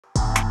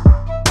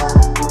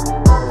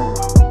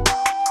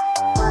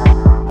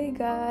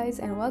guys,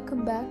 and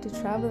welcome back to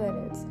Travel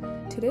Edits.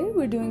 Today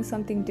we're doing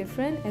something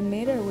different and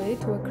made our way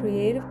to a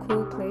creative,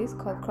 cool place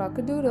called Crock.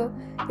 Doodle.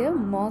 They have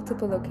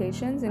multiple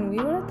locations and we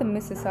were at the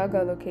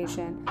Mississauga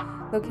location,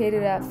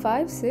 located at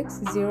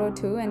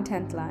 5602 and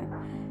 10th line.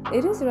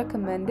 It is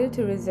recommended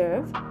to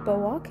reserve, but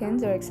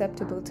walk-ins are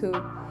acceptable too.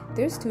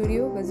 Their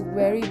studio was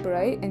very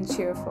bright and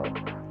cheerful.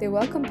 They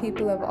welcome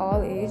people of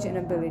all age and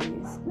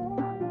abilities.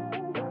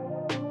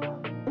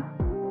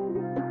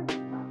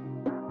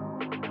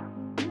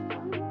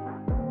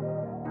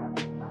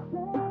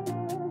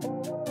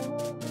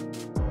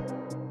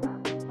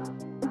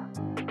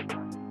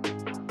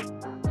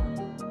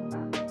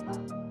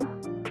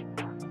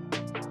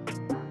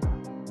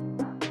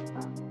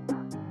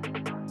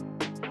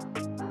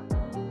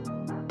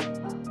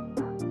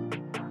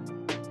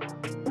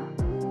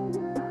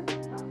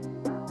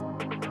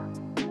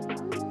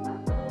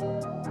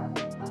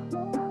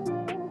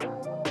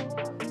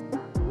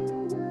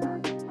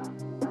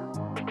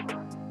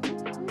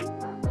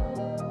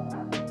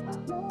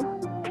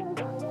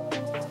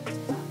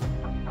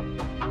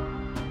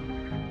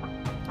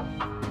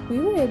 We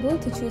were able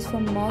to choose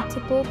from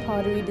multiple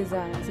pottery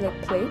designs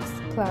like plates,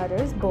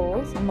 platters,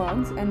 bowls,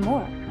 mugs, and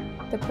more.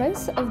 The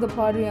price of the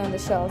pottery on the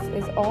shelf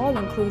is all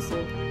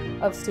inclusive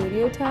of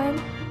studio time,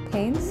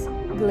 paints,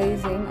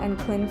 glazing, and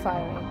clean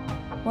firing.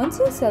 Once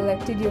you've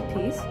selected your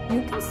piece,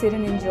 you can sit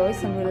and enjoy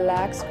some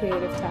relaxed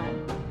creative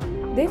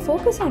time. They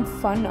focus on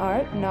fun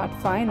art, not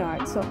fine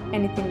art, so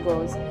anything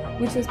goes,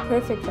 which was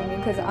perfect for me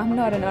because I'm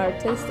not an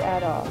artist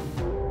at all.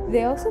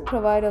 They also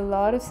provide a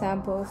lot of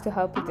samples to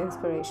help with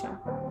inspiration.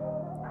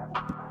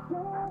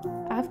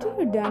 After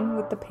you're done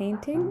with the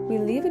painting, we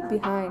leave it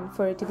behind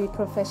for it to be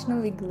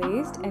professionally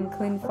glazed and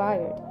clean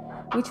fired,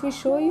 which we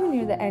show you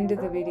near the end of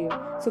the video,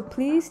 so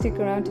please stick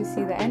around to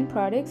see the end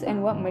products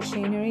and what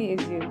machinery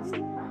is used.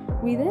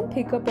 We then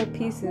pick up our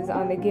pieces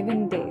on the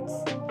given dates.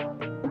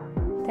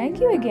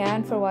 Thank you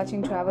again for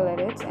watching Travel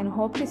Edits and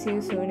hope to see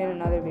you soon in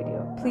another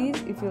video.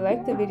 Please, if you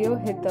liked the video,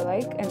 hit the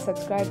like and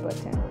subscribe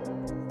button.